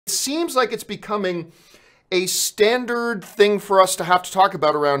seems like it's becoming a standard thing for us to have to talk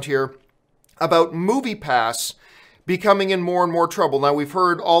about around here, about Moviepass becoming in more and more trouble. Now, we've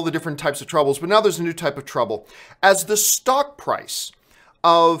heard all the different types of troubles, but now there's a new type of trouble. As the stock price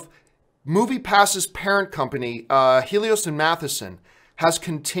of Moviepass's parent company, Helios and Matheson, has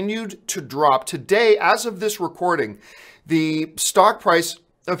continued to drop. Today, as of this recording, the stock price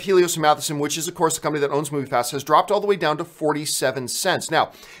of Helios and Matheson, which is, of course, the company that owns Moviepass, has dropped all the way down to 47 cents.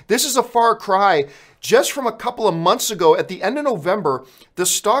 Now, this is a far cry just from a couple of months ago. At the end of November, the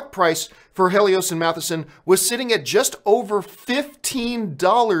stock price for Helios and Matheson was sitting at just over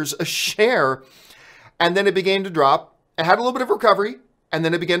 $15 a share, and then it began to drop. It had a little bit of recovery, and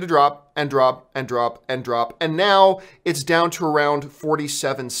then it began to drop and drop and drop and drop, and now it's down to around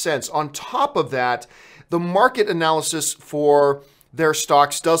 47 cents. On top of that, the market analysis for their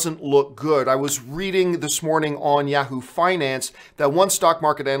stocks doesn't look good. I was reading this morning on Yahoo Finance that one stock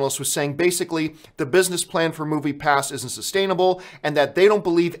market analyst was saying basically the business plan for Moviepass isn't sustainable and that they don't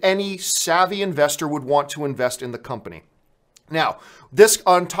believe any savvy investor would want to invest in the company. Now, this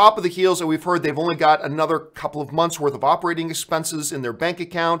on top of the heels that we've heard, they've only got another couple of months worth of operating expenses in their bank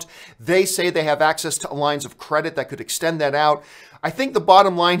account. They say they have access to lines of credit that could extend that out. I think the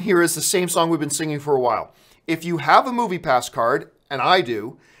bottom line here is the same song we've been singing for a while. If you have a Moviepass card, and I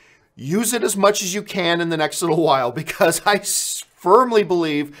do, use it as much as you can in the next little while, because I firmly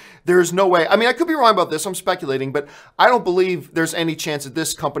believe there's no way. I mean, I could be wrong about this. I'm speculating, but I don't believe there's any chance that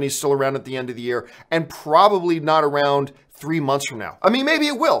this company is still around at the end of the year, and probably not around 3 months from now. I mean, maybe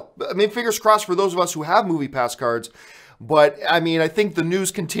it will. I mean, fingers crossed for those of us who have Moviepass cards. But I mean, I think the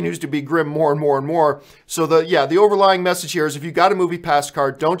news continues to be grim more and more and more. So the overlying message here is if you got a Moviepass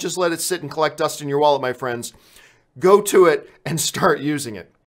card, don't just let it sit and collect dust in your wallet, my friends. Go to it and start using it.